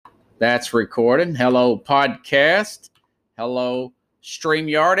That's recording. Hello, podcast. Hello,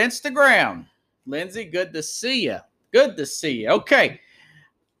 StreamYard, Instagram. Lindsay, good to see you. Good to see you. Okay.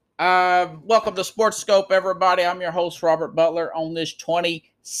 Welcome to Sports Scope, everybody. I'm your host, Robert Butler, on this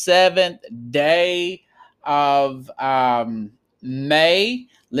 27th day of May.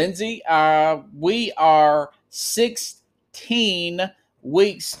 Lindsay, we are 16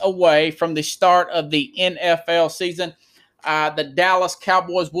 weeks away from the start of the NFL season. The Dallas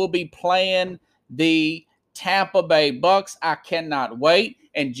Cowboys will be playing the Tampa Bay Bucks. I cannot wait.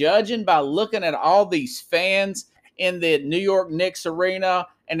 And judging by looking at all these fans in the New York Knicks arena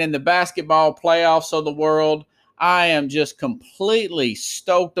and in the basketball playoffs of the world, I am just completely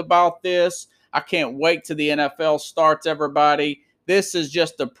stoked about this. I can't wait till the NFL starts, everybody. This is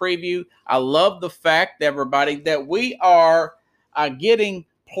just a preview. I love the fact, everybody, that we are getting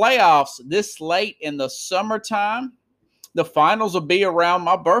playoffs this late in the summertime. The finals will be around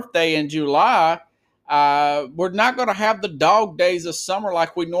my birthday in July. We're not going to have the dog days of summer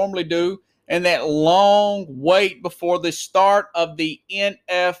like we normally do, and that long wait before the start of the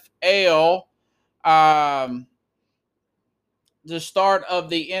NFL. The start of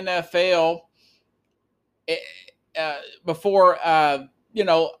the NFL before,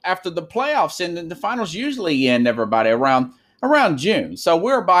 after the playoffs, and then the finals usually end, everybody, around June. So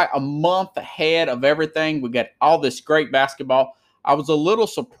we're about a month ahead of everything. We got all this great basketball. I was a little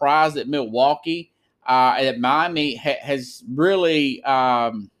surprised that Milwaukee, that Miami has really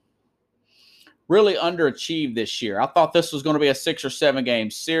underachieved this year. I thought this was going to be a 6 or 7 game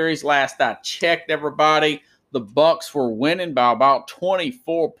series. Last I checked, everybody, the Bucks were winning by about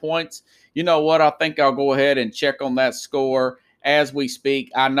 24 points. You know what? I think I'll go ahead and check on that score as we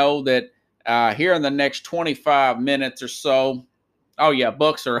speak. I know that here in the next 25 minutes or so,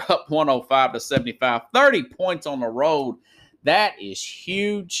 Bucks are up 105-75, 30 points on the road. That is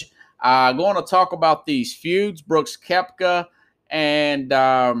huge. Going to talk about these feuds, Brooks Koepka and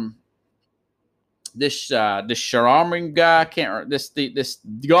this Sharman guy. This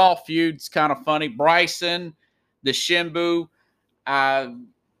golf feud's kind of funny. Bryson, the Shinbu.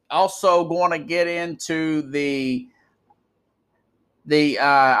 Also going to get into a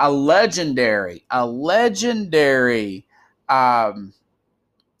legendary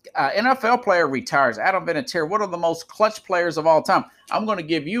NFL player retires. Adam Vinatieri, one of the most clutch players of all time. I'm going to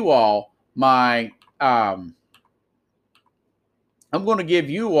give you all my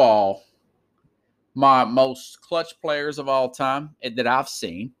most clutch players of all time that I've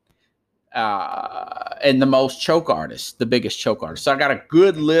seen, and the most choke artists, the biggest choke artists. So I got a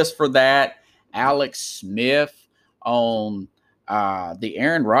good list for that. Alex Smith on the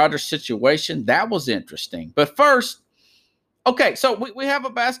Aaron Rodgers situation. That was interesting. But first, okay, so we have a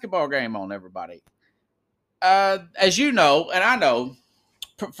basketball game on, everybody. As you know, and I know,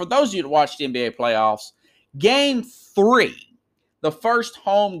 for those of you that watch the NBA playoffs, Game 3, the first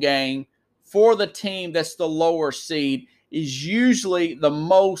home game for the team that's the lower seed, is usually the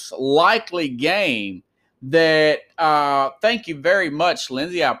most likely game that, thank you very much,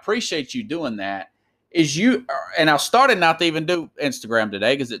 Lindsay. I appreciate you doing that. And I started not to even do Instagram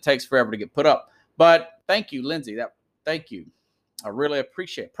today because it takes forever to get put up. But thank you, Lindsay. Thank you. I really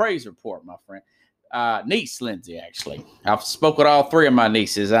appreciate it. Praise report, my friend. Niece Lindsay, actually. I've spoke with all 3 of my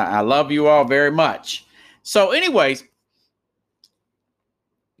nieces. I love you all very much. So anyways,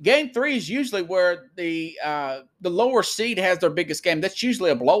 Game 3 is usually where the lower seed has their biggest game. That's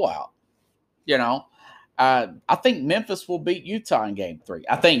usually a blowout. I think Memphis will beat Utah in Game 3.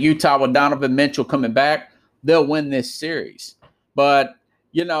 I think Utah, with Donovan Mitchell coming back, they'll win this series. But,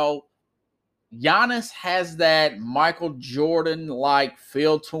 Giannis has that Michael Jordan-like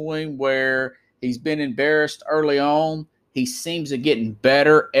feel to him where he's been embarrassed early on. He seems to getting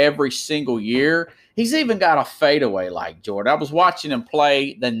better every single year. He's even got a fadeaway like Jordan. I was watching him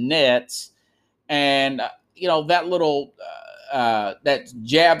play the Nets, and, that little that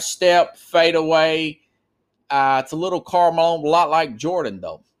jab step fadeaway, it's a little Karl Malone, a lot like Jordan,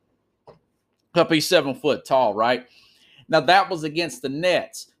 though. He's 7 foot tall, right? Now, that was against the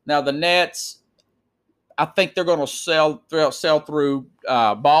Nets. Now, the Nets, I think they're going to sell through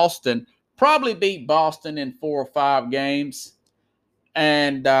Boston, probably beat Boston in 4 or 5 games.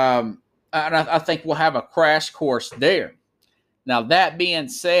 And I think we'll have a crash course there. Now, that being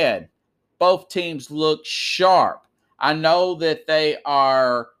said, both teams look sharp. I know that they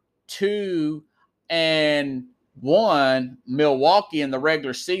are 2-1 Milwaukee in the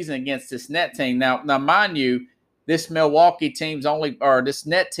regular season against this net team. Now, mind you, this Milwaukee team's this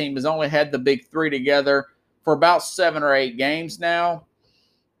net team has only had the big 3 together for about 7 or 8 games now.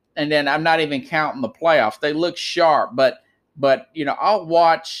 And then I'm not even counting the playoffs. They look sharp, but But, I'll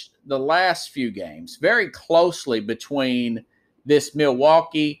watch the last few games very closely between this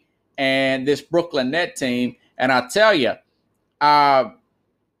Milwaukee and this Brooklyn Net team. And I tell you,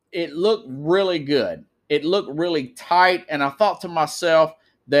 it looked really good. It looked really tight. And I thought to myself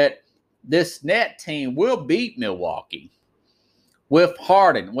that this Net team will beat Milwaukee with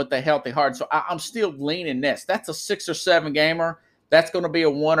Harden, with the healthy Harden. So I'm still leaning Nets. That's a 6 or 7 gamer. That's going to be a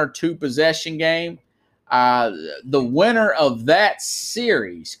 1 or 2 possession game. The winner of that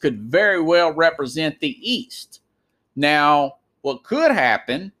series could very well represent the East. Now, what could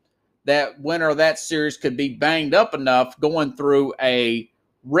happen, that winner of that series could be banged up enough going through a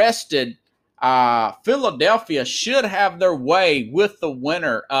rested Philadelphia should have their way with the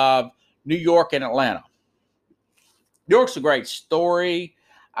winner of New York and Atlanta. New York's a great story.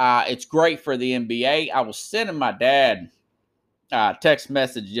 It's great for the NBA. I was sending my dad a text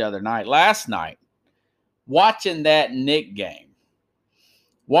message the other night, last night, watching that Knick game,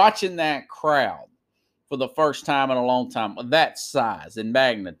 watching that crowd for the first time in a long time of that size and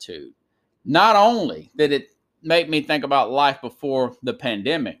magnitude. Not only did it make me think about life before the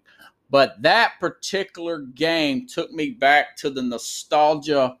pandemic, but that particular game took me back to the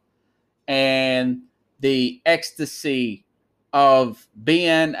nostalgia and the ecstasy of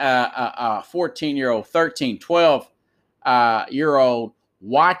being a 14-year-old, 13, 12-year-old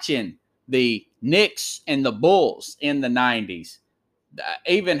watching the Knicks and the Bulls in the 90s.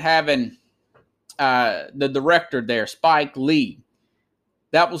 Even having the director there, Spike Lee.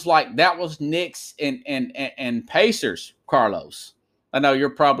 That was Knicks and Pacers, Carlos. I know you're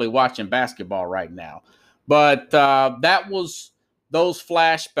probably watching basketball right now. But that was those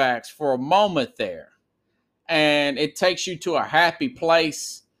flashbacks for a moment there. And it takes you to a happy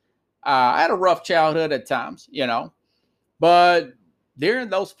place. I had a rough childhood at times, But during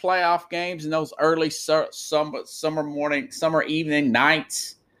those playoff games and those early summer evening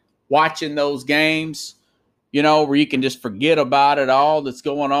nights, watching those games, where you can just forget about it all that's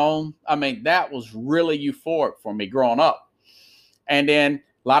going on. I mean, that was really euphoric for me growing up. And then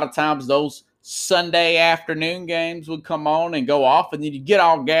a lot of times those Sunday afternoon games would come on and go off, and then you get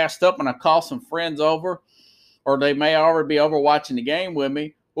all gassed up, and I call some friends over, or they may already be over watching the game with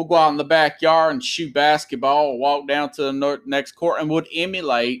me. We'll go out in the backyard and shoot basketball or walk down to the next court and would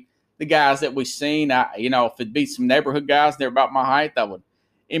emulate the guys that we've seen. If it'd be some neighborhood guys, they're about my height, I would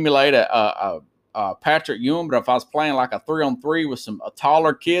emulate a Patrick Ewing. But if I was playing like a 3-on-3 with some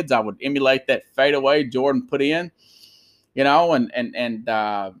taller kids, I would emulate that fadeaway Jordan put in, and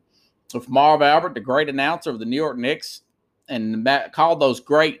with Marv Albert, the great announcer of the New York Knicks, and called those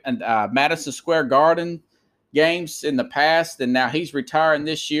great Madison Square Garden games in the past, and now he's retiring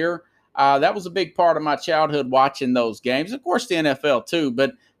this year. That was a big part of my childhood, watching those games. Of course, the NFL too,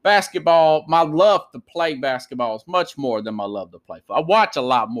 but basketball, my love to play basketball is much more than my love to play football. I watch a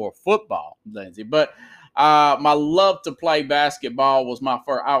lot more football, Lindsay, but my love to play basketball was my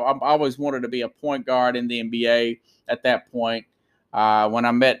first. I always wanted to be a point guard in the NBA at that point. When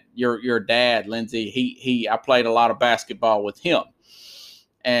I met your dad, Lindsay, I played a lot of basketball with him,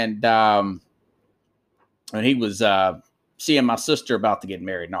 and he was seeing my sister about to get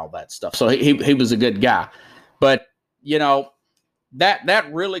married and all that stuff. So he was a good guy. But, that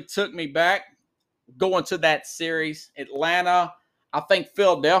really took me back going to that series. Atlanta, I think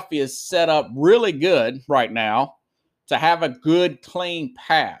Philadelphia is set up really good right now to have a good, clean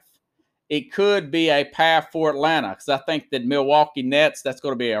path. It could be a path for Atlanta because I think that Milwaukee Nets, that's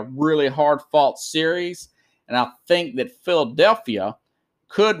going to be a really hard-fought series. And I think that Philadelphia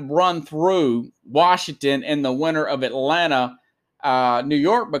could run through Washington and the winner of Atlanta, New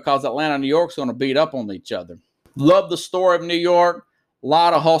York, because Atlanta and New York's going to beat up on each other. Love the story of New York. A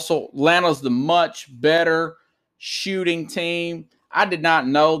lot of hustle. Atlanta's the much better shooting team. I did not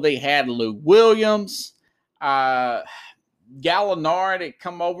know they had Lou Williams. Gallinari had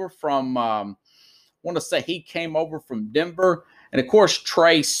come over from, I want to say he came over from Denver. And, of course,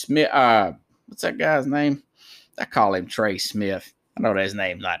 Trey Smith. What's that guy's name? I call him Trey Smith. I know his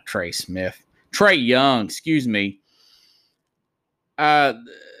name's not Trey Smith. Trey Young, excuse me.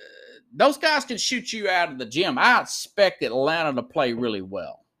 Those guys can shoot you out of the gym. I expect Atlanta to play really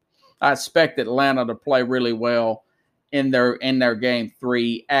well. I expect Atlanta to play really well in their game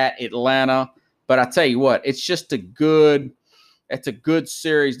 3 at Atlanta. But I tell you what, it's just a good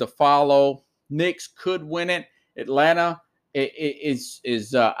series to follow. Knicks could win it. Atlanta is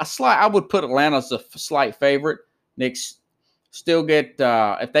a slight. I would put Atlanta as a slight favorite. Knicks still get,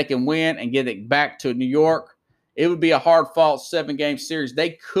 if they can win and get it back to New York, it would be a hard-fought 7-game series. They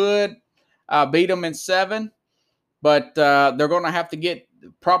could beat them in 7, but they're going to have to get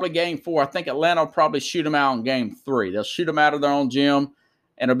probably game 4. I think Atlanta will probably shoot them out in game 3. They'll shoot them out of their own gym,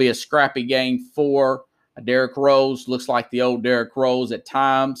 and it'll be a scrappy game 4. Derrick Rose looks like the old Derrick Rose at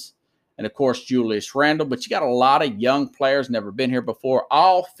times. And, of course, Julius Randle. But you got a lot of young players, never been here before,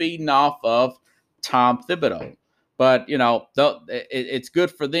 all feeding off of Tom Thibodeau. But, it's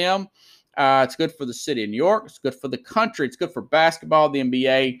good for them. It's good for the city of New York. It's good for the country. It's good for basketball, the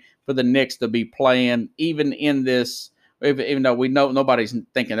NBA, for the Knicks to be playing, even in this, even though we know nobody's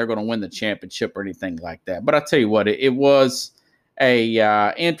thinking they're going to win the championship or anything like that. But I tell you what, it was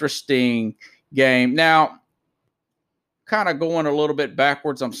a interesting game. Now, kind of going a little bit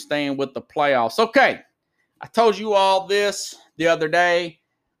backwards, I'm staying with the playoffs. Okay, I told you all this the other day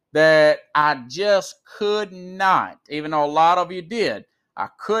that I just could not, even though a lot of you did, I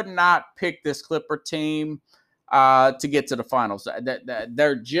could not pick this Clipper team to get to the finals.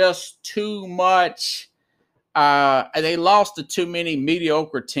 They're just too much. They lost to too many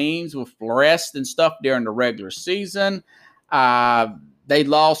mediocre teams with rest and stuff during the regular season. They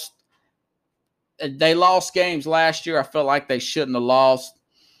lost games last year I felt like they shouldn't have lost.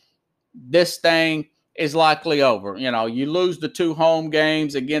 This thing is likely over. You lose the 2 home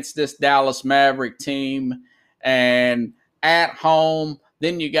games against this Dallas Maverick team and at home,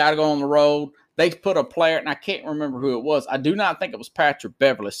 then you got to go on the road. They put a player, and I can't remember who it was. I do not think it was Patrick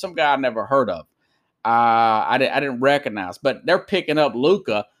Beverley, some guy I never heard of. I didn't recognize, but they're picking up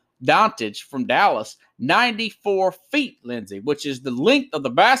Luka Doncic from Dallas, 94 feet, Lindsey, which is the length of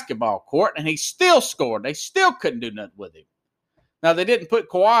the basketball court, and he still scored. They still couldn't do nothing with him. Now, they didn't put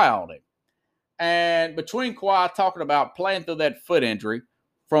Kawhi on him. And between Kawhi talking about playing through that foot injury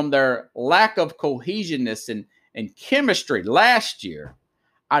from their lack of cohesionness and chemistry last year,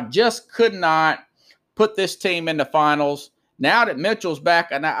 I just could not put this team in the finals. Now that Mitchell's back,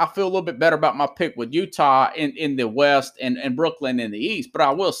 and I feel a little bit better about my pick with Utah in the West and Brooklyn in the East. But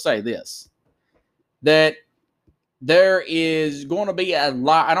I will say this, that there is going to be a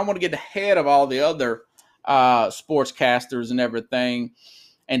lot. I don't want to get ahead of all the other sportscasters and everything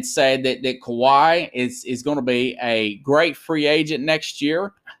and say that Kawhi is going to be a great free agent next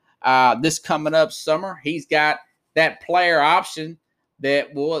year. This coming up summer, he's got that player option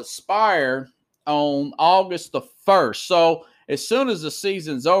that will expire on August the 1st. So as soon as the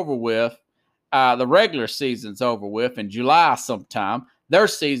season's over with, the regular season's over with in July sometime, their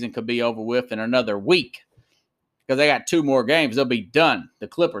season could be over with in another week because they got 2 more games. They'll be done. The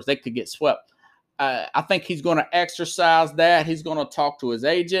Clippers, they could get swept. I think he's going to exercise that. He's going to talk to his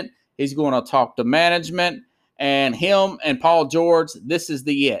agent. He's going to talk to management. And him and Paul George, this is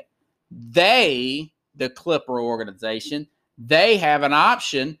the it. They, the Clipper organization, they have an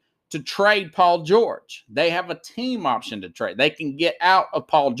option to trade Paul George. They have a team option to trade. They can get out of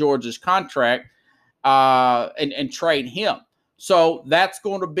Paul George's contract and trade him. So that's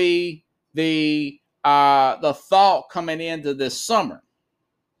going to be the thought coming into this summer.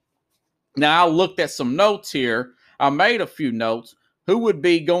 Now, I looked at some notes here. I made a few notes. Who would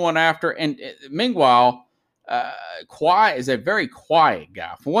be going after? And meanwhile, Kawhi is a very quiet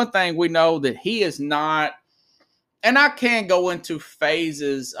guy. For one thing, we know that he is not, and I can go into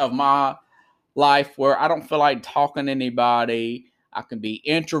phases of my life where I don't feel like talking to anybody. I can be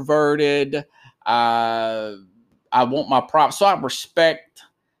introverted. I want my props. So I respect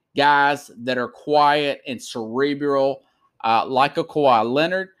guys that are quiet and cerebral, like a Kawhi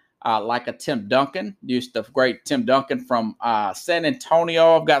Leonard, like a Tim Duncan. Used to great Tim Duncan from San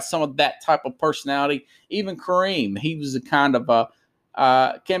Antonio. I've got some of that type of personality. Even Kareem, he was a kind of a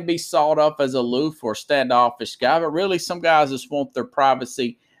can be sought up as aloof or standoffish guy, but really some guys just want their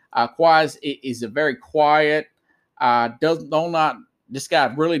privacy. Kawhi is a very quiet. This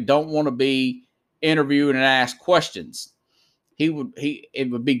guy really don't want to be interviewed and asked questions. It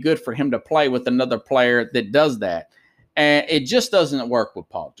would be good for him to play with another player that does that. And it just doesn't work with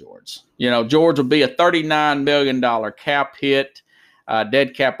Paul George. George will be a $39 million cap hit,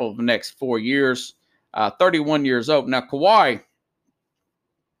 dead cap over the next 4 years, 31 years old. Now, Kawhi,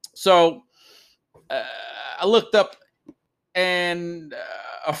 so I looked up and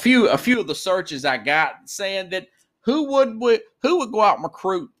a few of the searches I got saying that who would go out and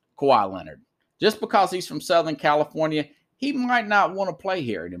recruit Kawhi Leonard? Just because he's from Southern California, he might not want to play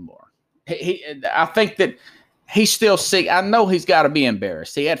here anymore. I think that he's still sick. I know he's got to be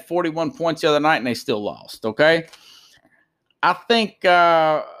embarrassed. He had 41 points the other night, and they still lost, okay? I think,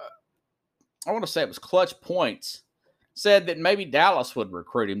 I want to say it was Clutch Points, said that maybe Dallas would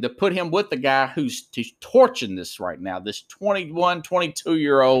recruit him to put him with the guy who's torching this right now, this 21,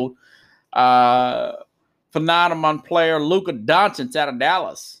 22-year-old phenomenon player, Luka Doncic out of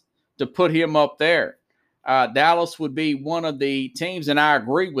Dallas, to put him up there. Dallas would be one of the teams, and I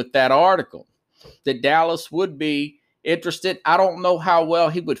agree with that article, that Dallas would be interested. I don't know how well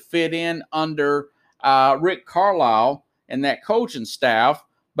he would fit in under Rick Carlisle and that coaching staff,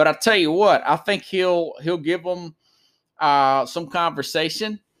 but I tell you what, I think he'll give them some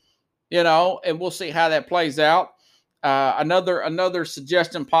conversation, and we'll see how that plays out. Another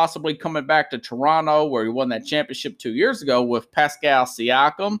suggestion, possibly coming back to Toronto, where he won that championship 2 years ago with Pascal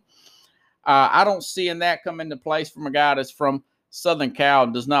Siakam. I don't see that come into place from a guy that's from Southern Cal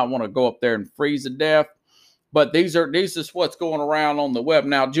and does not want to go up there and freeze to death. But these is what's going around on the web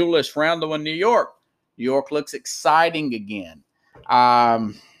now. Julius Randle in New York. New York looks exciting again.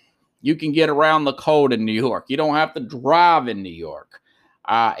 You can get around the cold in New York. You don't have to drive in New York.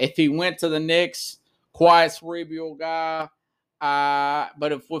 If he went to the Knicks, quiet, cerebral guy.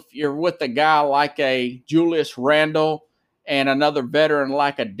 But if you're with a guy like a Julius Randle and another veteran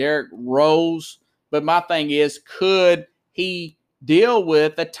like a Derrick Rose, but my thing is, could he deal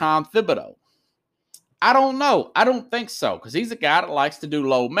with a Tom Thibodeau? I don't know. I don't think so, because he's a guy that likes to do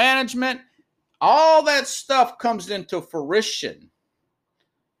load management. All that stuff comes into fruition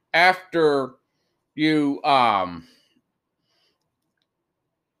after you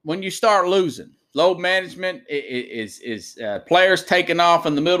when you start losing. Load management is players taking off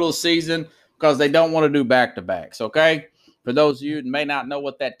in the middle of the season because they don't want to do back-to-backs, okay? For those of you that may not know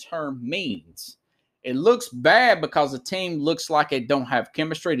what that term means, it looks bad because the team looks like they don't have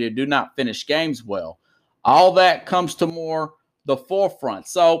chemistry. They do not finish games well. All that comes to more the forefront.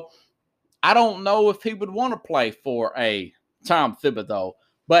 So I don't know if he would want to play for a Tom Thibodeau,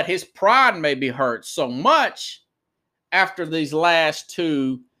 but his pride may be hurt so much after these last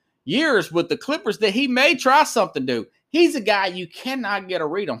 2 years with the Clippers that he may try something new. He's a guy you cannot get a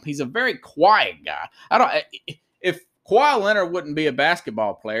read on. He's a very quiet guy. If Kawhi Leonard wouldn't be a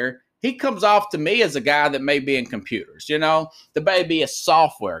basketball player, he comes off to me as a guy that may be in computers, that may be a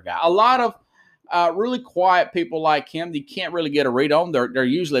software guy. A lot of really quiet people like him, you can't really get a read on. They're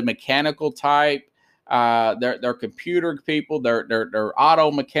usually mechanical type. They're computer people. They're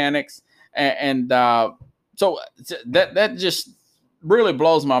auto mechanics, and so that just really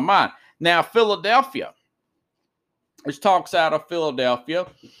blows my mind. Now, Philadelphia. There's talks out of Philadelphia.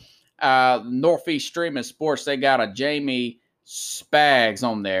 Northeast Streaming Sports, they got a Jamie Spags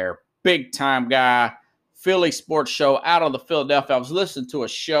on there. Big time guy. Philly sports show out of the Philadelphia. I was listening to a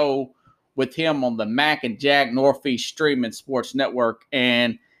show with him on the Mac and Jack Northeast Streaming Sports Network,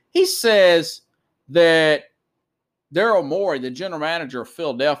 and he says that Daryl Morey, the general manager of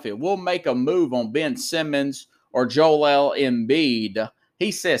Philadelphia, will make a move on Ben Simmons or Joel Embiid.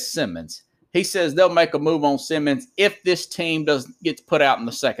 He says Simmons. He says they'll make a move on Simmons if this team gets put out in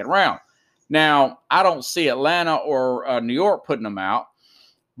the second round. Now, I don't see Atlanta or New York putting them out,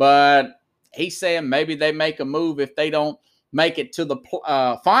 but he's saying maybe they make a move if they don't make it to the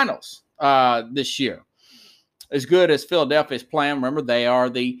finals this year. As good as Philadelphia's playing, remember, they are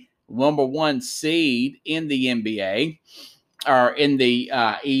the number 1 seed in the NBA or in the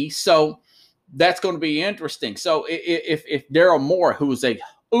East. So that's going to be interesting. So if Daryl Morey, who is a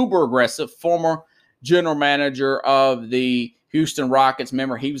uber aggressive former general manager of the Houston Rockets,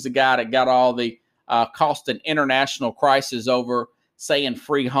 remember, he was the guy that got all the caused an international crisis over saying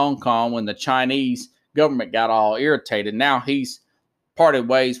free Hong Kong when the Chinese government got all irritated. Now he's parted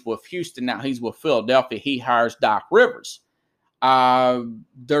ways with Houston. Now he's with Philadelphia. He hires Doc Rivers.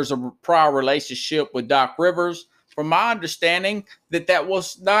 There's a prior relationship with Doc Rivers. From my understanding, that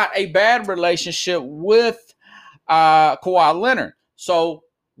was not a bad relationship with Kawhi Leonard. So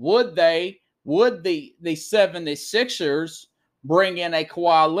would the 76ers bring in a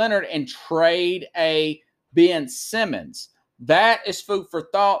Kawhi Leonard and trade a Ben Simmons? That is food for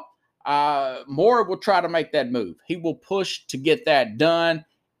thought. Moore will try to make that move. He will push to get that done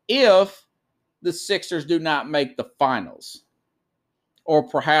if the Sixers do not make the finals or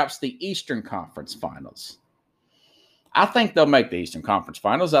perhaps the Eastern Conference Finals. I think they'll make the Eastern Conference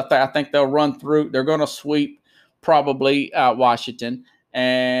Finals. I think they'll run through. They're going to sweep probably Washington,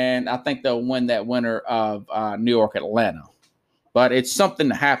 and I think they'll win that winner of New York, Atlanta. But it's something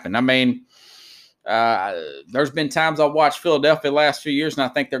to happen. I mean, there's been times I've watched Philadelphia the last few years, and I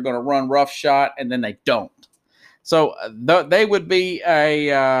think they're going to run roughshod, and then they don't. So they would be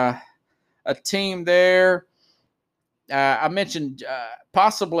a team there. I mentioned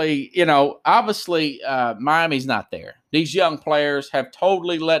possibly, obviously Miami's not there. These young players have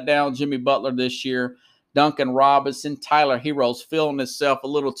totally let down Jimmy Butler this year. Duncan Robinson, Tyler Hero's feeling himself a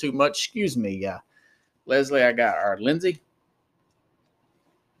little too much. Excuse me, Leslie, Lindsay.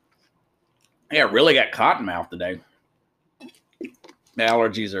 Yeah, really got cotton mouth today. The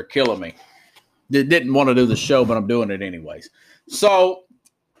allergies are killing me. didn't want to do the show, but I'm doing it anyways. So,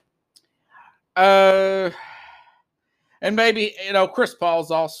 and maybe, Chris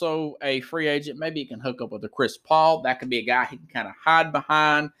Paul's also a free agent. Maybe he can hook up with a Chris Paul. That could be a guy he can kind of hide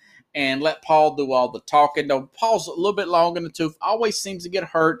behind and let Paul do all the talking. Though Paul's a little bit long in the tooth, always seems to get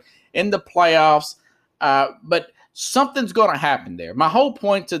hurt in the playoffs. But something's going to happen there. My whole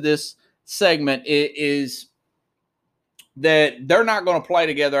point to this segment is that they're not going to play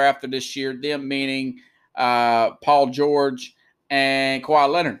together after this year, them meaning Paul George and Kawhi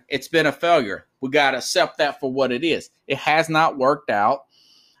Leonard. It's been a failure. We got to accept that for what it is. It has not worked out.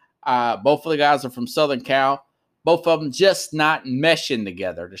 Both of the guys are from Southern Cal. Both of them just not meshing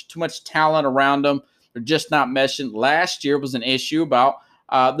together. There's too much talent around them. They're just not meshing. Last year was an issue about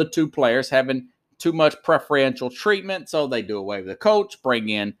the two players having too much preferential treatment, so they do away with the coach, bring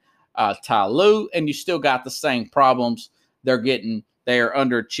in Ty Lue, and you still got the same problems they're getting. They are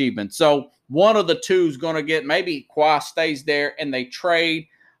underachieving. So one of the two is going to get, maybe Kawhi stays there and they trade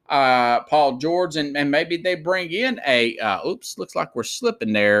Paul George, and maybe they bring in looks like we're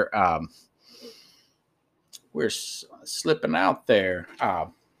slipping there. We're slipping out there.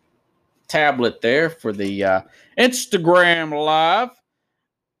 Tablet there for the Instagram Live.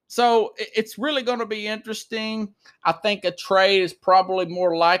 So it's really going to be interesting. I think a trade is probably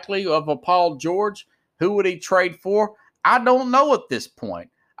more likely of a Paul George. Who would he trade for? I don't know at this point.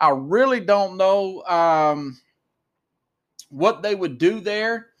 I really don't know what they would do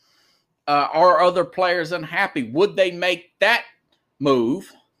there. Are other players unhappy? Would they make that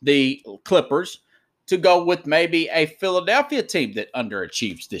move, the Clippers, to go with maybe a Philadelphia team that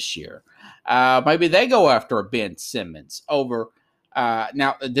underachieves this year? Maybe they go after a Ben Simmons over.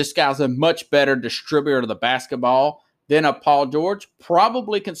 Now, this guy's a much better distributor of the basketball than a Paul George.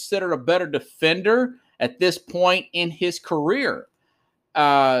 Probably considered a better defender at this point in his career.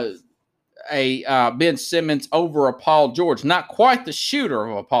 Ben Simmons over a Paul George. Not quite the shooter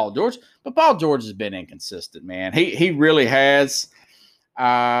of a Paul George, but Paul George has been inconsistent, man. He really has.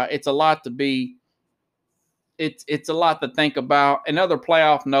 It's a lot to be. It's a lot to think about. In other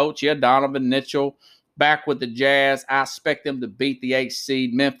playoff notes, Donovan Mitchell back with the Jazz. I expect them to beat the 8th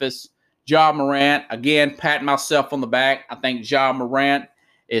seed Memphis. Ja Morant, again, patting myself on the back. I think Ja Morant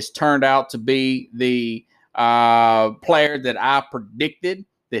is turned out to be the player that I predicted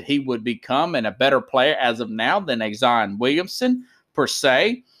that he would become, and a better player as of now than a Zion Williamson, per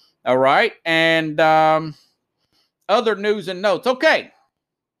se. All right. And other news and notes. Okay.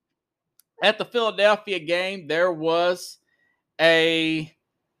 At the Philadelphia game, there was a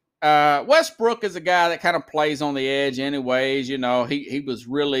Westbrook is a guy that kind of plays on the edge anyways. He was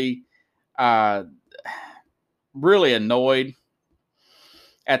really really annoyed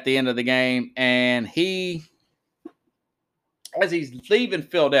at the end of the game. And as he's leaving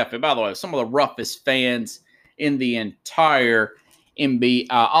Philadelphia, by the way, some of the roughest fans in the entire NBA,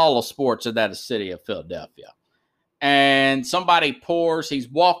 all of sports of that city of Philadelphia. And somebody he's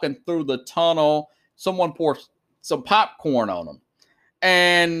walking through the tunnel. Someone pours some popcorn on him.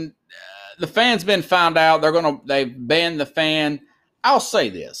 And the fan's been found out. They've banned the fan. I'll say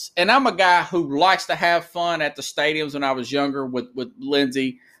this, and I'm a guy who likes to have fun at the stadiums. When I was younger with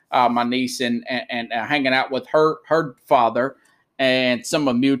Lindsay, my niece, and hanging out with her father and some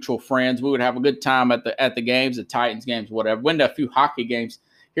of mutual friends, we would have a good time at the games, the Titans games, whatever. Went to a few hockey games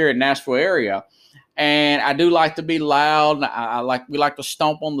here in Nashville area. And I do like to be loud. We like to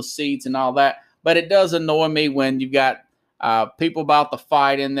stomp on the seats and all that. But it does annoy me when you've got people about to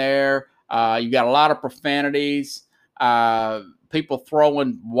fight in there. You got a lot of profanities. People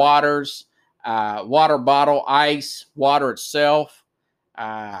throwing water bottle, ice, water itself.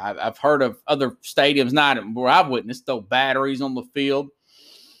 I've heard of other stadiums, not where I've witnessed, throw batteries on the field.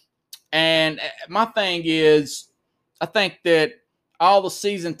 And my thing is, I think that all the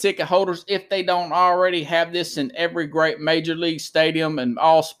season ticket holders, if they don't already have this in every great major league stadium and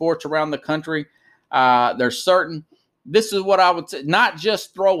all sports around the country, there's certain. This is what I would say, not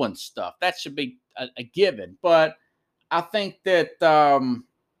just throwing stuff. That should be a given. But I think that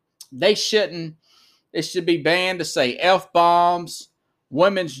it should be banned to say F-bombs,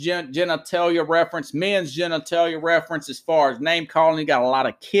 women's genitalia reference, men's genitalia reference, as far as name calling. You got a lot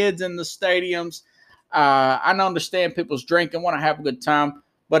of kids in the stadiums. I understand people's drinking, want to have a good time,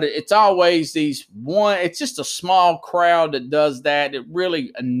 but it's always it's just a small crowd that does that. It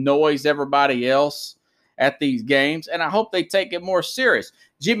really annoys everybody else at these games, and I hope they take it more serious.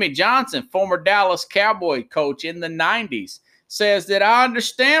 Jimmy Johnson, former Dallas Cowboy coach in the 90s, says that I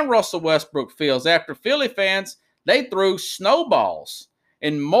understand Russell Westbrook feels after Philly fans, they threw snowballs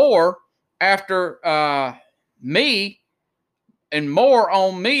and more after me And more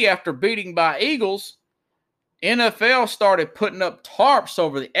on me after beating by Eagles. NFL started putting up tarps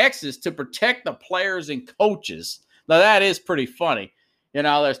over the X's to protect the players and coaches. Now, that is pretty funny.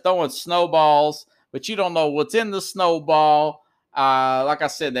 They're throwing snowballs, but you don't know what's in the snowball. Like I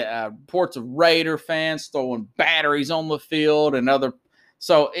said, the reports of Raider fans throwing batteries on the field and other.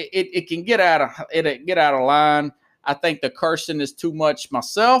 So it can get out of line. I think the cursing is too much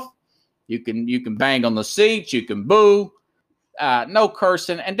myself. You can bang on the seats, you can boo. No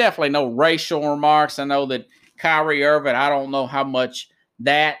cursing, and definitely no racial remarks. I know that Kyrie Irving, I don't know how much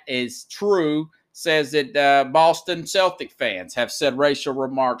that is true, says that Boston Celtic fans have said racial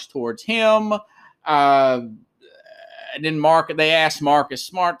remarks towards him. And then they asked Marcus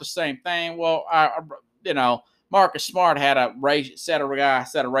Smart the same thing. Well, Marcus Smart had said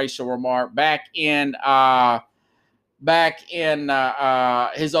a racial remark back in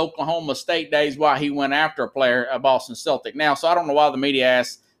his Oklahoma State days while he went after a player, a Boston Celtic. Now, so I don't know why the media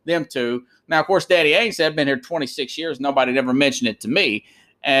asked them to. Now, of course, Daddy Ainge said, I've been here 26 years. Nobody never mentioned it to me.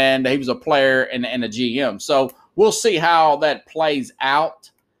 And he was a player and a GM. So we'll see how that plays out.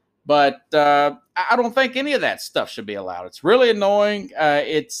 But I don't think any of that stuff should be allowed. It's really annoying. But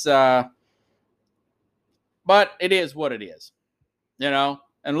it is what it is, And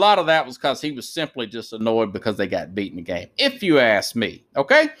a lot of that was because he was simply just annoyed because they got beat in the game, if you ask me.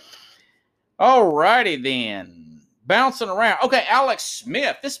 Okay? All righty then. Bouncing around. Okay, Alex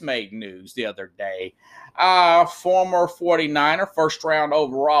Smith. This made news the other day. Former 49er, first-round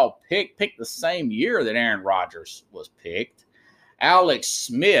overall picked the same year that Aaron Rodgers was picked. Alex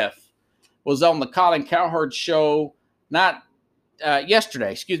Smith was on the Colin Cowherd show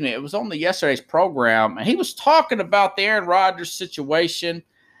yesterday. Excuse me. It was on yesterday's program, and he was talking about the Aaron Rodgers situation.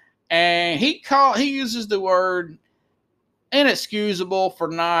 And he uses the word inexcusable for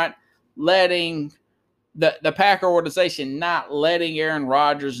not letting the Packer organization not letting Aaron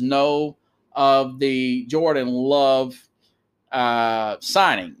Rodgers know of the Jordan Love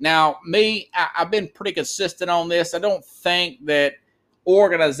signing. Now, I've been pretty consistent on this. I don't think that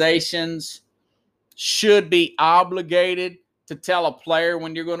organizations should be obligated to tell a player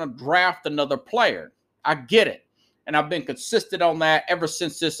when you're going to draft another player. I get it. And I've been consistent on that ever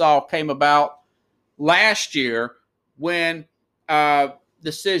since this all came about last year when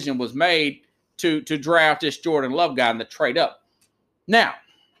decision was made to draft this Jordan Love guy and to trade up. Now,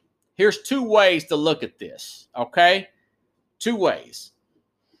 here's two ways to look at this, okay? Two ways.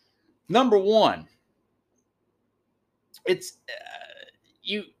 Number one, it's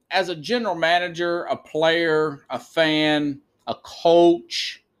you as a general manager, a player, a fan, a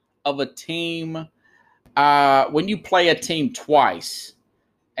coach of a team, when you play a team twice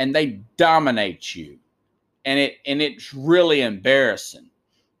and they dominate you, and it's really embarrassing,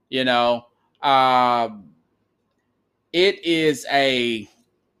 it is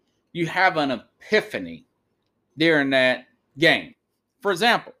you have an epiphany during that game. For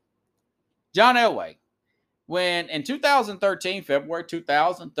example, John Elway, when in 2013, February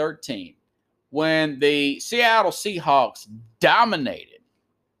 2013, when the Seattle Seahawks dominated,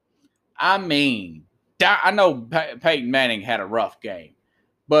 I know Peyton Manning had a rough game,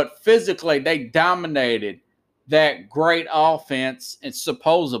 but physically they dominated that great offense, and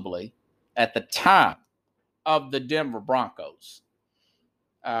supposedly at the time of the Denver Broncos.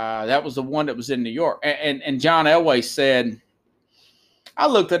 That was the one that was in New York. And John Elway said, I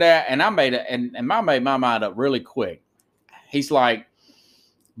looked at that and I made my mind up really quick. He's like,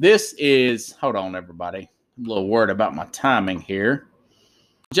 hold on, everybody. I'm a little worried about my timing here.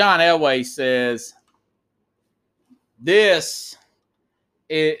 John Elway says, this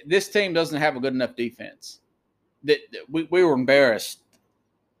team doesn't have a good enough defense. We were embarrassed.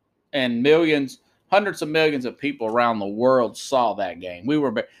 And hundreds of millions of people around the world saw that game.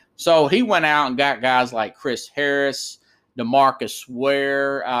 So he went out and got guys like Chris Harris, DeMarcus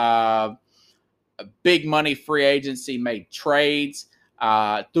Ware, a big money free agency, made trades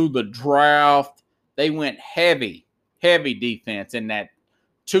through the draft. They went heavy defense in that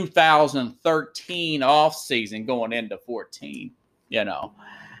 2013 offseason going into 14,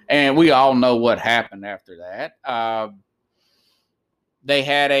 And we all know what happened after that. They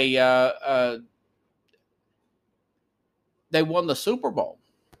had they won the Super Bowl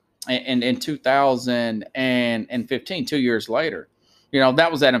in 2015, 2 years later.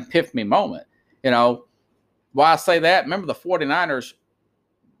 That was that epiphany moment. Why I say that, remember the 49ers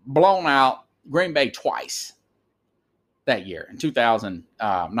blown out Green Bay twice that year in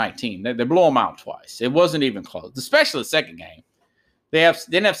 2019. They blew them out twice. It wasn't even close, especially the second game. The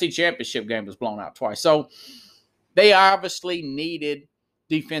NFC Championship game was blown out twice. So they obviously needed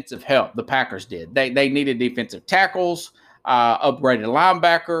defensive help. The Packers did. They needed defensive tackles. upgraded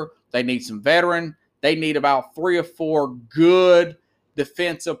linebacker. They need some veteran. They need about 3 or 4 good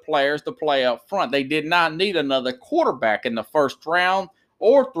defensive players to play up front. They did not need another quarterback in the first round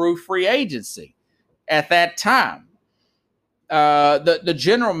or through free agency at that time. The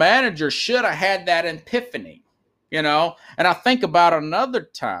general manager should have had that epiphany, And I think about another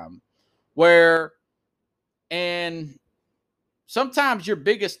time where, and sometimes your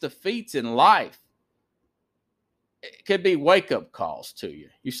biggest defeats in life, it could be wake-up calls to you.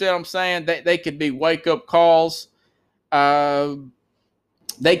 You see what I'm saying? They could be wake-up calls.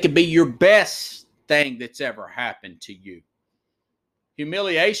 They could be your best thing that's ever happened to you.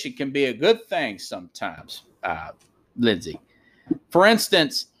 Humiliation can be a good thing sometimes, Lindsay. For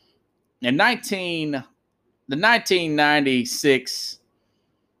instance, in the 1996,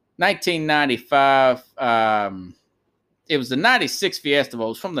 1995, it was the 96 Fiesta Bowl. It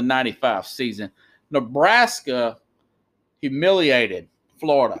was from the 95 season. Nebraska humiliated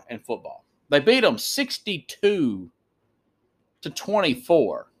Florida in football. They beat them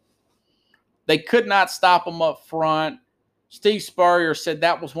 62-24. They could not stop them up front. Steve Spurrier said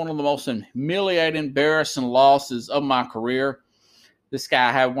that was one of the most humiliating, embarrassing losses of my career. This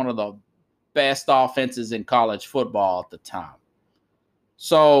guy had one of the best offenses in college football at the time.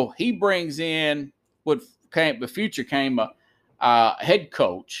 So he brings in the future came a head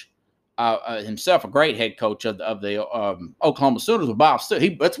coach, himself a great head coach of the Oklahoma Sooners with Bob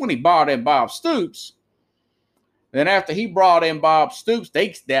Stoops. That's when he brought in Bob Stoops. Then after he brought in Bob Stoops,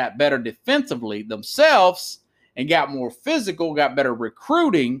 they got better defensively themselves and got more physical, got better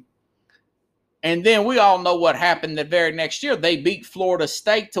recruiting. And then we all know what happened the very next year. They beat Florida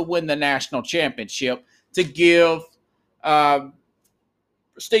State to win the national championship to give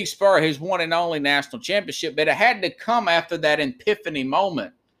Steve Spurrier his one and only national championship. But it had to come after that epiphany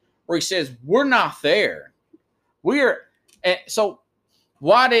moment where he says, we're not there. So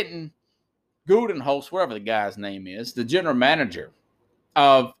why didn't Gudenholz, whatever the guy's name is, the general manager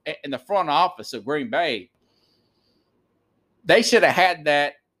in the front office of Green Bay, they should have had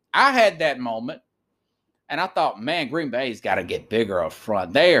that. I had that moment, and I thought, man, Green Bay's got to get bigger up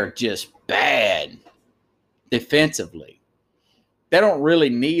front. They are just bad defensively. They don't really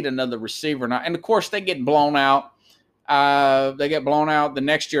need another receiver now. And, of course, they get blown out. They get blown out the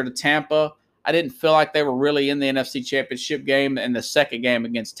next year to Tampa. I didn't feel like they were really in the NFC Championship game in the second game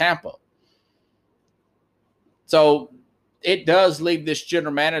against Tampa. So it does leave this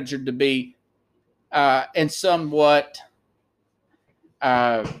general manager to be in somewhat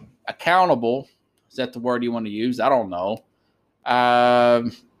accountable. Is that the word you want to use? I don't know.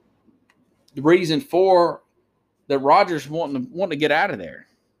 The reason for that Rodgers wanting to get out of there,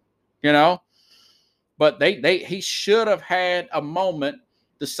 But he should have had a moment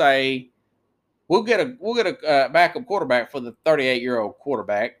to say, we'll get a backup quarterback for the 38-year-old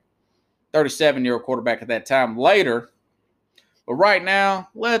quarterback, 37-year-old quarterback at that time later. But right now,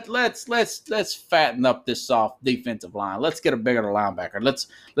 let's fatten up this soft defensive line. Let's get a bigger linebacker.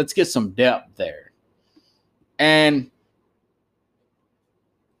 Let's get some depth there. And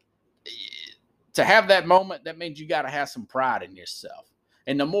to have that moment, that means you got to have some pride in yourself.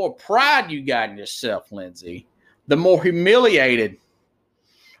 And the more pride you got in yourself, Lindsay, the more humiliated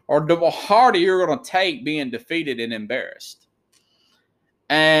or the more harder you're going to take being defeated and embarrassed.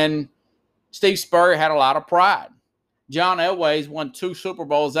 And Steve Spurrier had a lot of pride. John Elway's won 2 Super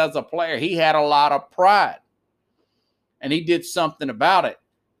Bowls as a player. He had a lot of pride. And he did something about it.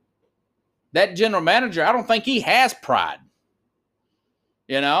 That general manager, I don't think he has pride.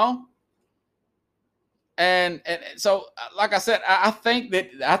 And so, like I said, I think,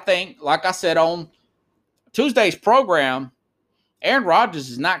 like I said on Tuesday's program, Aaron Rodgers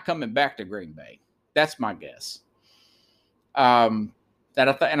is not coming back to Green Bay. That's my guess. And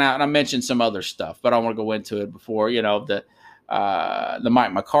I mentioned some other stuff, but I want to go into it before, the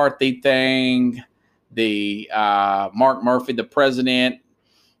Mike McCarthy thing, the Mark Murphy, the president,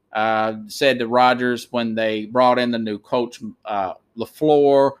 said to Rodgers when they brought in the new coach,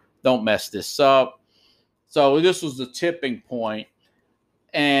 LaFleur, don't mess this up. So this was the tipping point.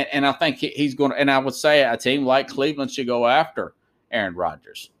 And I think he's going to, and I would say a team like Cleveland should go after Aaron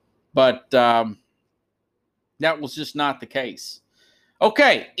Rodgers. But that was just not the case.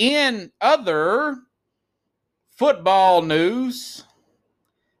 Okay, in other football news,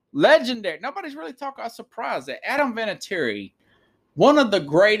 legendary, nobody's really talking. I'm surprised that Adam Vinatieri, one of the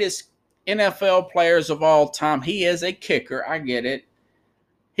greatest NFL players of all time, he is a kicker, I get it.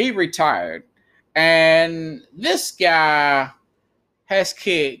 He retired. And this guy has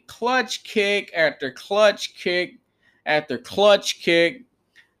kicked clutch kick after clutch kick after clutch kick.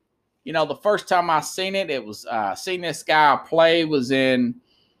 The first time I seen it was seen this guy play was in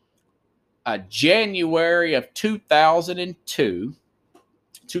January of 2002,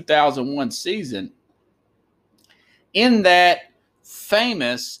 2001 season. In that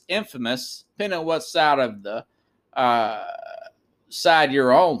infamous, depending on what side of the side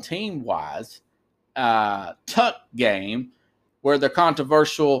you're on team-wise, tuck game, where the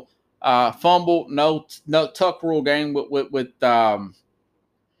controversial fumble, no tuck rule game with Tom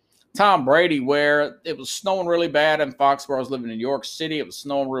Brady, where it was snowing really bad in Foxborough. I was living in New York City. It was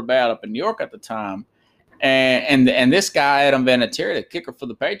snowing real bad up in New York at the time. And this guy, Adam Vinatieri, the kicker for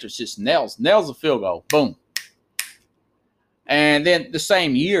the Patriots, just nails a field goal. Boom. And then the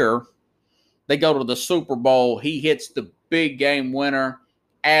same year, they go to the Super Bowl. He hits the big game winner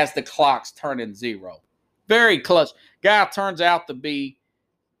as the clock's turning 0. Very clutch. Guy turns out to be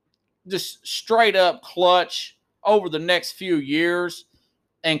just straight up clutch over the next few years,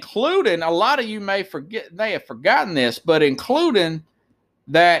 including, a lot of you may have forgotten this, but including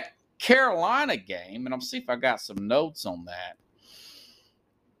that Carolina game, and I'll see if I got some notes on that.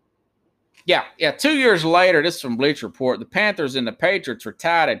 Yeah. 2 years later, this is from Bleacher Report, the Panthers and the Patriots were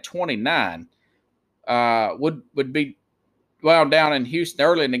tied at 29. Would be wound down in Houston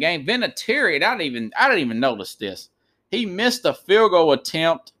early in the game. Vinatieri, I didn't even notice this. He missed a field goal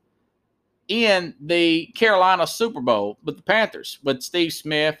attempt in the Carolina Super Bowl with the Panthers, with Steve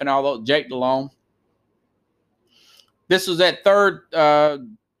Smith and all those, Jake Delhomme. This was that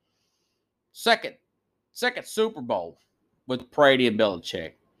second Super Bowl with Brady and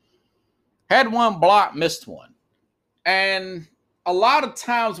Belichick. Had one block, missed one. And a lot of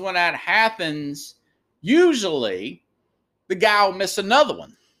times when that happens, usually the guy will miss another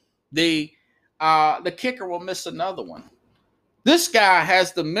one. The kicker will miss another one. This guy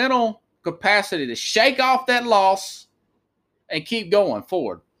has the mental capacity to shake off that loss and keep going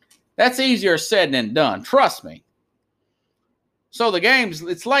forward. That's easier said than done. Trust me. So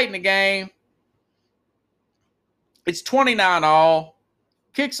it's late in the game. It's 29-all.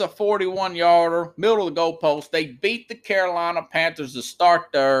 Kicks a 41-yarder, middle of the goalpost. They beat the Carolina Panthers to start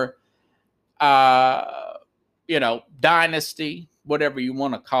their, dynasty, whatever you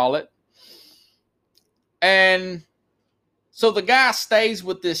want to call it. And so the guy stays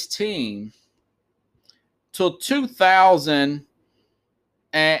with this team till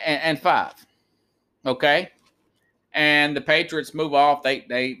 2005. Okay? And the Patriots move off.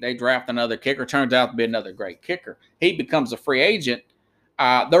 They draft another kicker. Turns out to be another great kicker. He becomes a free agent.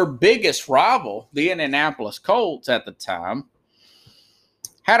 Their biggest rival, the Indianapolis Colts at the time,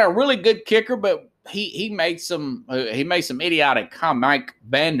 had a really good kicker, but he made some idiotic comment, Mike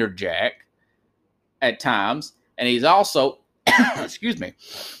Vanderjagt, at times, and he's also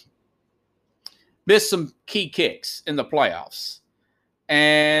missed some key kicks in the playoffs.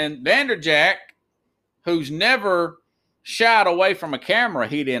 And Vanderjagt, who's never shied away from a camera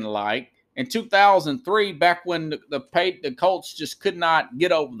he didn't like, in 2003, back when the Colts just could not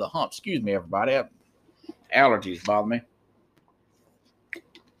get over the hump. Excuse me, everybody. Allergies bother me.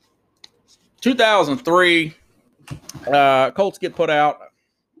 2003, Colts get put out.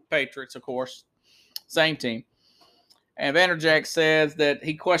 Patriots, of course. Same team. And Vanderjagt says that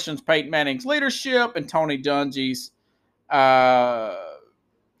he questions Peyton Manning's leadership and Tony Dungy's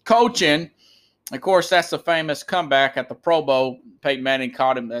coaching. Of course, that's the famous comeback at the Pro Bowl. Peyton Manning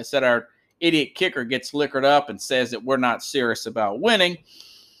caught him and said our idiot kicker gets liquored up and says that we're not serious about winning.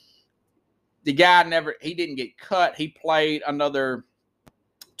 The guy he didn't get cut. He played another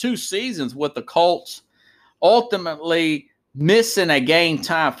 2 seasons with the Colts, ultimately missing a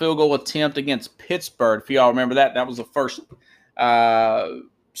game-time field goal attempt against Pittsburgh. If y'all remember that, that was the first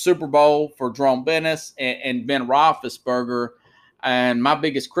Super Bowl for Jerome Bettis and Ben Roethlisberger. And my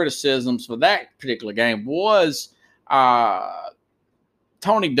biggest criticisms for that particular game was Tony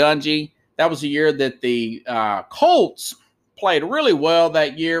Dungy. That was a year that the Colts played really well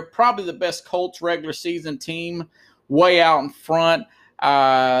that year. Probably the best Colts regular season team, way out in front.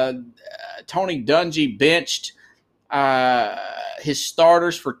 Tony Dungy benched his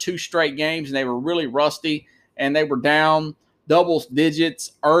starters for 2 straight games, and they were really rusty, and they were down double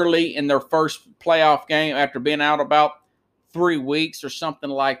digits early in their first playoff game after being out about 3 weeks or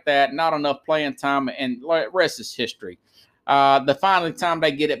something like that. Not enough playing time, and the rest is history. The final time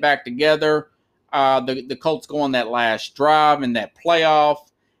they get it back together, the Colts go on that last drive in that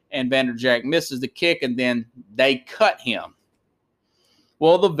playoff, and Vanderjagt misses the kick, and then they cut him.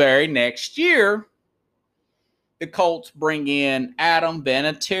 Well, the very next year, the Colts bring in Adam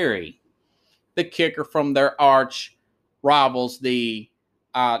Vinatieri, the kicker from their arch rivals, the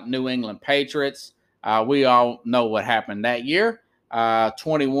New England Patriots. We all know what happened that year.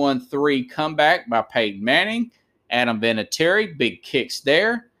 21-3 comeback by Peyton Manning. Adam Vinatieri, big kicks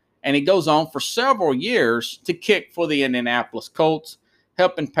there. And he goes on for several years to kick for the Indianapolis Colts,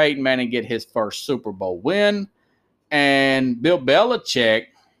 helping Peyton Manning get his first Super Bowl win. And Bill Belichick,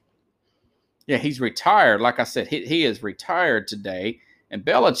 yeah, he's retired. Like I said, he is retired today. And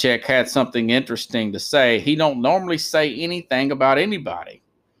Belichick had something interesting to say. He don't normally say anything about anybody.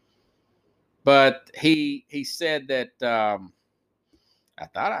 But he said that I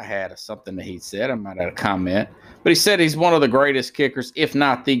thought I had something that he said. I might have a comment. But he said he's one of the greatest kickers, if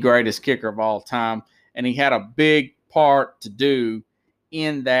not the greatest kicker of all time. And he had a big part to do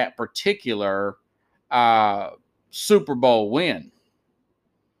in that particular Super Bowl win.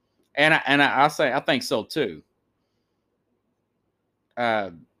 And I think so too.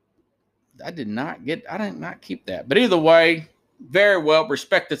 I did not keep that. But either way, very well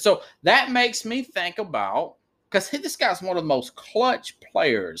respected. So that makes me think about, because this guy's one of the most clutch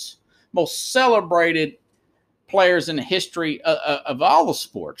players, most celebrated players in the history of all the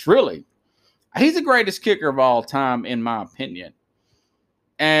sports, really. He's the greatest kicker of all time, in my opinion.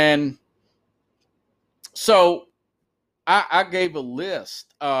 And so I gave a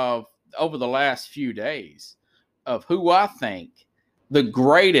list of, over the last few days, of who I think the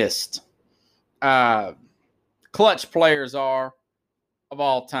greatest clutch players are of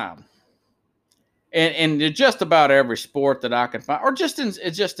all time. And just about every sport that I can find, or just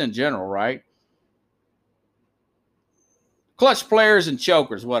in general, right? Clutch players and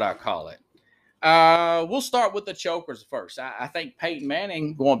chokers, what I call it. We'll start with the chokers first. I think Peyton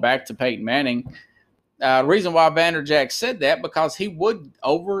Manning, going back to Peyton Manning, the reason why Vanderjagt said that, because he would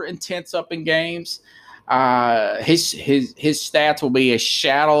over intense up in games. His stats will be a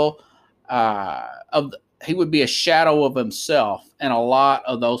shadow he would be a shadow of himself in a lot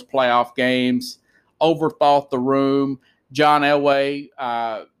of those playoff games. Overthought the room. John Elway,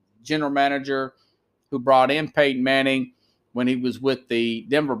 general manager who brought in Peyton Manning when he was with the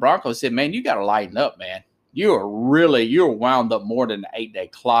Denver Broncos, said, "Man, you got to lighten up, man. You're wound up more than the 8-day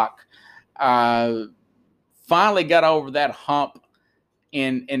clock." Finally got over that hump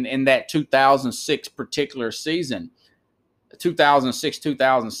in that 2006 particular season, 2006,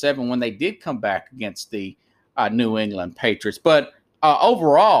 2007, when they did come back against the New England Patriots. But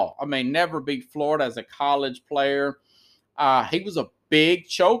overall, I mean, never beat Florida as a college player. He was a big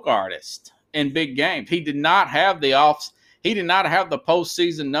choke artist in big games. He did not have the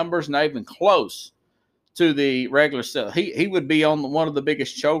postseason numbers, not even close to the regular season. He would be on one of the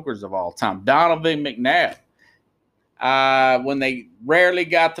biggest chokers of all time. Donovan McNabb. When they rarely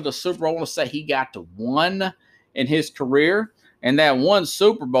got to the Super Bowl, I want to say he got to one in his career. And that one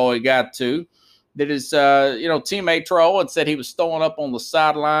Super Bowl he got to, that his teammate Troy Owens said he was throwing up on the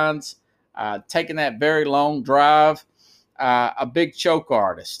sidelines, taking that very long drive. A big choke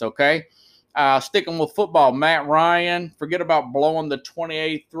artist, okay? Sticking with football, Matt Ryan, forget about blowing the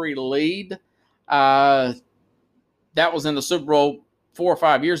 28-3 lead. That was in the Super Bowl 4 or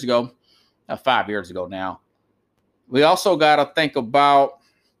 5 years ago. 5 years ago now. We also got to think about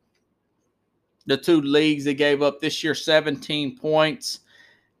the two leagues that gave up this year 17 points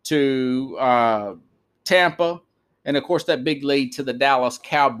to Tampa, and of course that big lead to the Dallas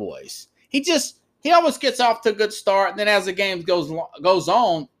Cowboys. He always gets off to a good start, and then as the game goes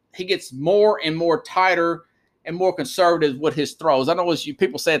on, he gets more and more tighter and more conservative with his throws. I know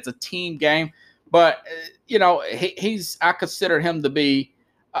people say it's a team game, but I consider him to be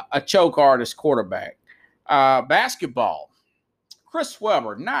a choke artist quarterback. Basketball, Chris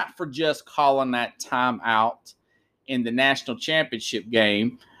Webber, not for just calling that timeout in the national championship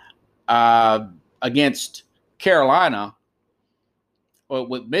game against Carolina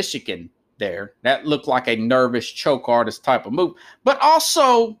with Michigan there. That looked like a nervous choke artist type of move. But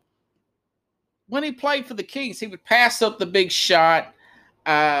also, when he played for the Kings, he would pass up the big shot.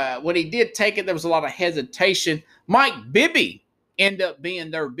 When he did take it, there was a lot of hesitation. Mike Bibby ended up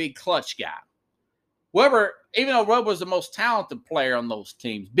being their big clutch guy. Weber, even though Weber was the most talented player on those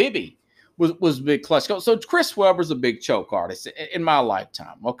teams, Bibby was a big clutch. So Chris Webber's a big choke artist in my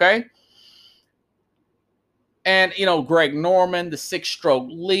lifetime, okay? And, Greg Norman, the 6-stroke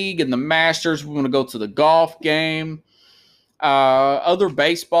league and the Masters. We're going to go to the golf game. Other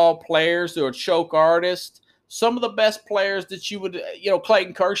baseball players who are choke artists. Some of the best players that you would,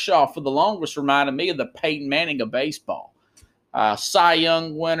 Clayton Kershaw for the longest reminded me of the Peyton Manning of baseball. Cy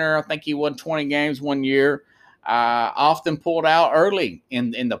Young winner. I think he won 20 games one year. Often pulled out early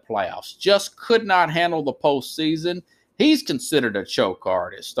in the playoffs. Just could not handle the postseason. He's considered a choke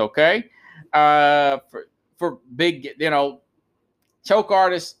artist, okay? For big, choke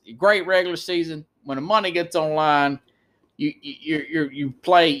artist, great regular season. When the money gets online,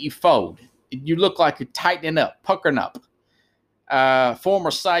 you fold. You look like you're tightening up, puckering up.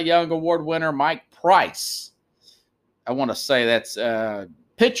 Former Cy Young Award winner Mike Price. I want to say that's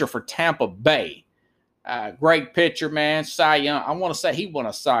pitcher for Tampa Bay. Great pitcher, man. Cy Young. I want to say he won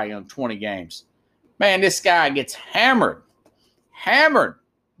a Cy Young 20 games. Man, this guy gets hammered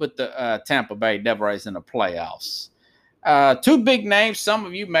with the Tampa Bay Devil Rays in the playoffs. Two big names some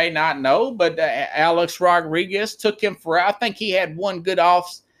of you may not know, but Alex Rodriguez took him for, I think he had one good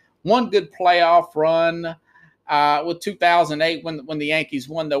playoff run with 2008 when the Yankees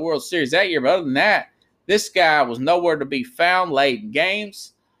won the World Series that year. But other than that, this guy was nowhere to be found late in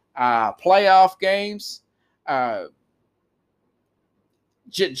games, playoff games.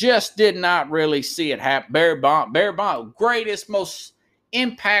 Just did not really see it happen. Barry Bonds, greatest, most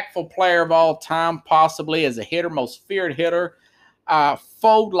impactful player of all time, possibly as a hitter, most feared hitter.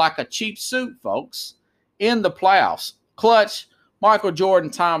 Fold like a cheap suit, folks, in the playoffs. Clutch, Michael Jordan,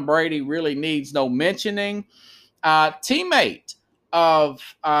 Tom Brady really needs no mentioning. Teammate of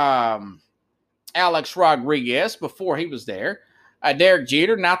Alex Rodriguez before he was there, Derek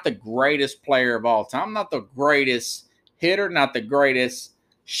Jeter, not the greatest player of all time, not the greatest hitter, not the greatest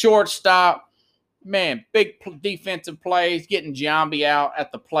shortstop. Man, big defensive plays, getting Giambi out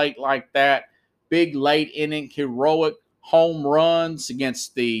at the plate like that. Big late inning, heroic home runs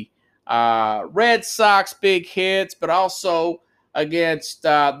against the Red Sox, big hits, but also against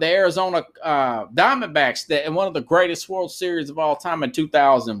the Arizona Diamondbacks in one of the greatest World Series of all time in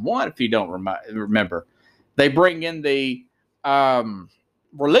 2001, if you don't remember. They bring in the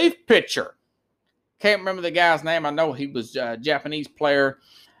relief pitcher. Can't remember the guy's name. I know he was a Japanese player.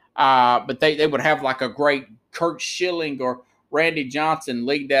 But they would have like a great Kurt Schilling or Randy Johnson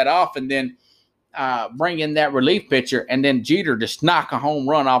lead that off and then bring in that relief pitcher and then Jeter just knock a home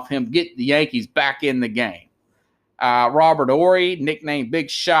run off him, get the Yankees back in the game. Robert Horry, nicknamed Big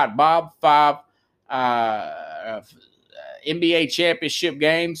Shot Bob, 5 NBA championship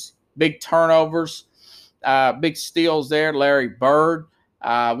games, big turnovers, big steals there. Larry Bird,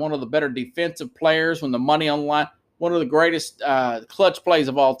 one of the better defensive players when the money on the line. One of the greatest clutch plays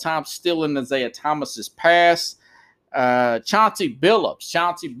of all time, stealing Isaiah Thomas's pass. Chauncey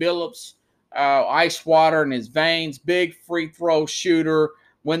Billups, ice water in his veins, big free throw shooter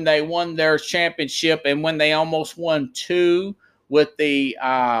when they won their championship and when they almost won 2 with the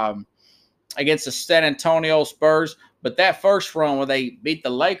against the San Antonio Spurs. But that first run where they beat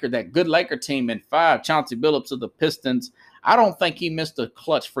the Lakers, that good Laker team in 5, Chauncey Billups of the Pistons, I don't think he missed a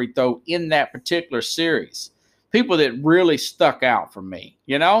clutch free throw in that particular series. People that really stuck out for me,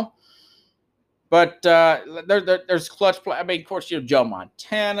 you know. But there's clutch play. I mean, of course, you have Joe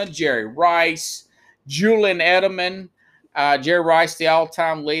Montana, Jerry Rice, Julian Edelman. Jerry Rice, the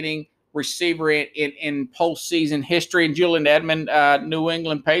all-time leading receiver in postseason history, and Julian Edelman, New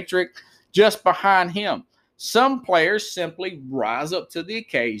England Patriot, just behind him. Some players simply rise up to the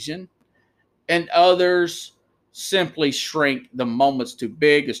occasion, and others simply shrink. The moment's too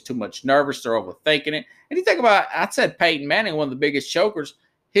big, it's too much nervous, they're overthinking it. And you think about, I said Peyton Manning, one of the biggest chokers.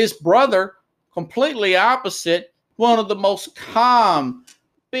 His brother, completely opposite, one of the most calm,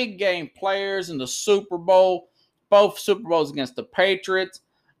 big game players in the Super Bowl, both Super Bowls against the Patriots,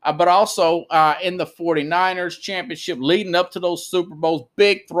 but also in the 49ers championship leading up to those Super Bowls,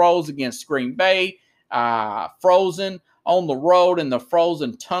 big throws against Green Bay, frozen on the road in the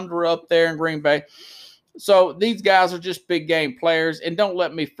frozen tundra up there in Green Bay. So these guys are just big game players. And don't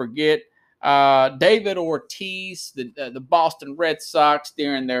let me forget David Ortiz, the Boston Red Sox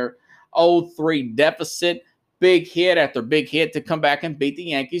during their 0-3 deficit. Big hit after big hit to come back and beat the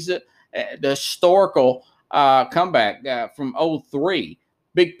Yankees. The historical comeback from 0-3.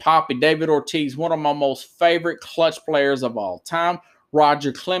 Big Poppy, David Ortiz, one of my most favorite clutch players of all time.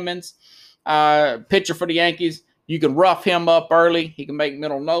 Roger Clemens, pitcher for the Yankees. You can rough him up early. He can make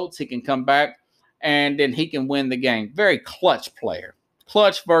middle notes. He can come back, and then he can win the game. Very clutch player.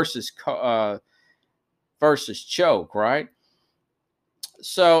 Clutch versus choke, right?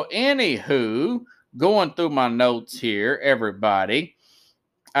 So, anywho, going through my notes here, everybody,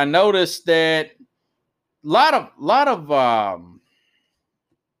 I noticed that a lot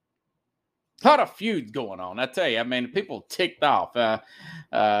of feuds going on. I tell you, I mean, people ticked off.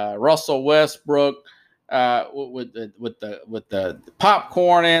 Russell Westbrook with the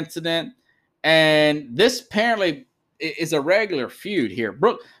popcorn incident, and this apparently is a regular feud here.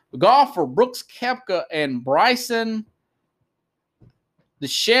 Golfer Brooks Koepka and Bryson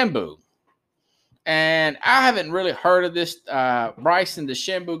DeChambeau. And I haven't really heard of this Bryson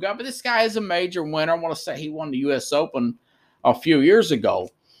DeChambeau guy, but this guy is a major winner. I want to say he won the U.S. Open a few years ago.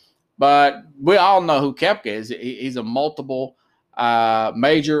 But we all know who Koepka is. He's a multiple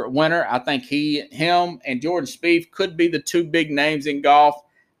major winner. I think him and Jordan Spieth could be the two big names in golf,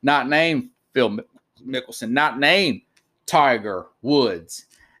 not named Phil Mickelson, not named Tiger Woods.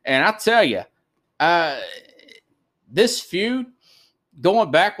 And I tell you, this feud going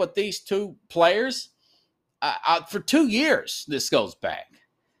back with these two players for 2 years, this goes back.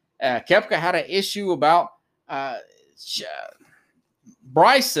 Koepka had an issue about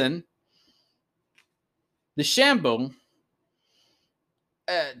Bryson DeChambeau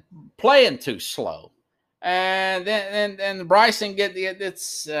playing too slow, and then Bryson get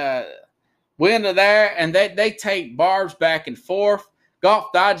it's wind of there, and they take barbs back and forth.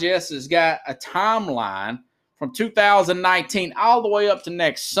 Golf Digest has got a timeline from 2019 all the way up to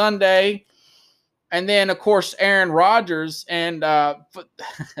next Sunday. And then, of course, Aaron Rodgers. And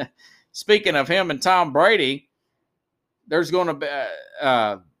speaking of him and Tom Brady, there's going to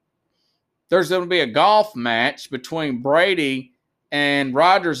be a golf match between Brady and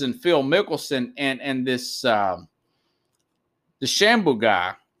Rodgers and Phil Mickelson and this DeChambeau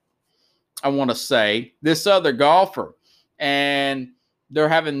guy, I want to say, this other golfer. And they're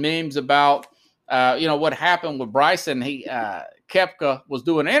having memes about, what happened with Bryson. Koepka was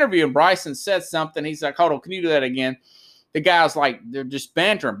doing an interview, and Bryson said something. He's like, hold on, can you do that again? The guy's like, they're just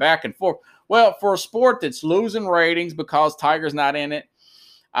bantering back and forth. Well, for a sport that's losing ratings because Tiger's not in it,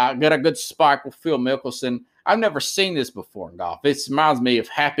 got a good spike with Phil Mickelson. I've never seen this before in golf. It reminds me of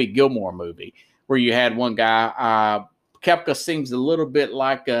Happy Gilmore movie where you had one guy. Koepka seems a little bit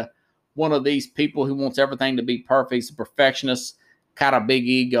like one of these people who wants everything to be perfect. He's a perfectionist, kind of big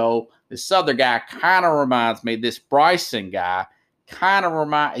ego. This other guy kind of reminds me, this Bryson guy,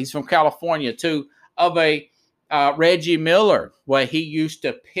 he's from California too, of a Reggie Miller, where he used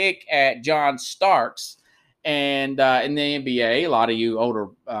to pick at John Starks. And in the NBA, a lot of you older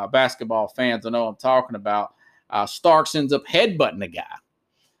basketball fans will know what I'm talking about. Starks ends up headbutting the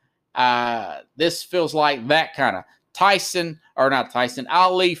guy. This feels like that kind of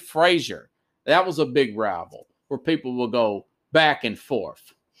Ali Frazier. That was a big rival where people will go back and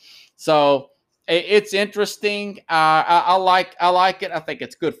forth. So it's interesting. I like it. I think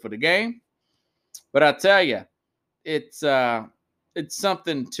it's good for the game. But I tell you, it's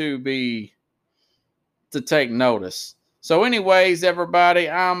something to take notice. So anyways, everybody,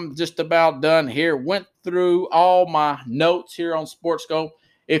 I'm just about done here. Went through all my notes here on SportsScope.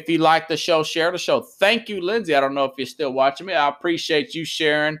 If you like the show, share the show. Thank you, Lindsay. I don't know if you're still watching me. I appreciate you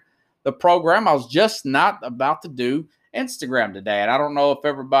sharing the program. I was just not about to do Instagram today, and I don't know if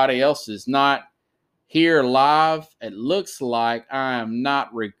everybody else is not here live. It looks like I am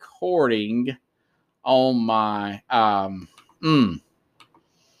not recording on my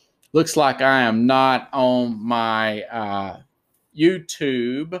looks like I am not on my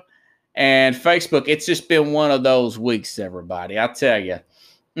YouTube and Facebook. It's just been one of those weeks, everybody. I tell you,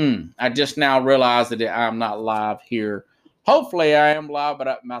 I just now realized that I'm not live here. Hopefully I am live, but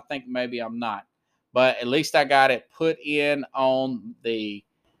I think maybe I'm not. But at least I got it put in on the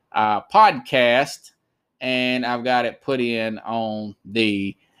podcast, and I've got it put in on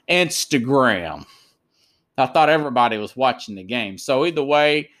the Instagram. I thought everybody was watching the game. So either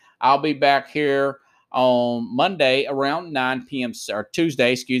way, I'll be back here on Monday around 9 p.m. or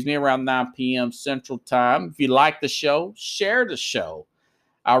Tuesday, around 9 p.m. Central Time. If you like the show, share the show.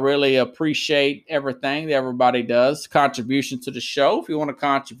 I really appreciate everything that everybody does. Contribution to the show. If you want to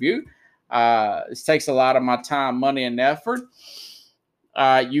contribute, this takes a lot of my time, money, and effort.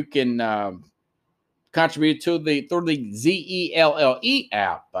 You can contribute through the ZELLE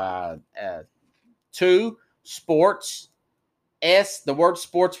app to sports, the word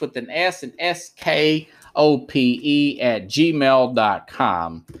sports with an S and SKOPE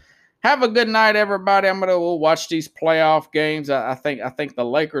 @gmail.com. Have a good night, everybody. We'll watch these playoff games. I think the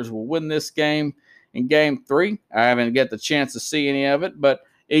Lakers will win this game in Game 3. I haven't got the chance to see any of it, but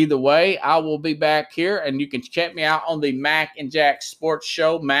either way, I will be back here, and you can check me out on the Mac and Jack Sports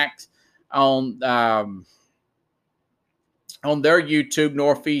Show. Mac on their YouTube,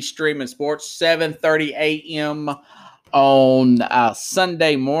 Northeast Streaming Sports, 7:30 a.m. on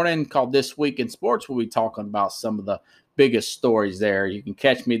Sunday morning, called This Week in Sports. We'll be talking about some of the biggest stories there. You can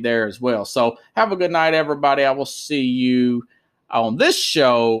catch me there as well. So have a good night, everybody. I will see you on this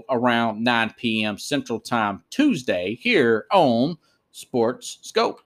show around 9 p.m. Central Time Tuesday here on SportsScope.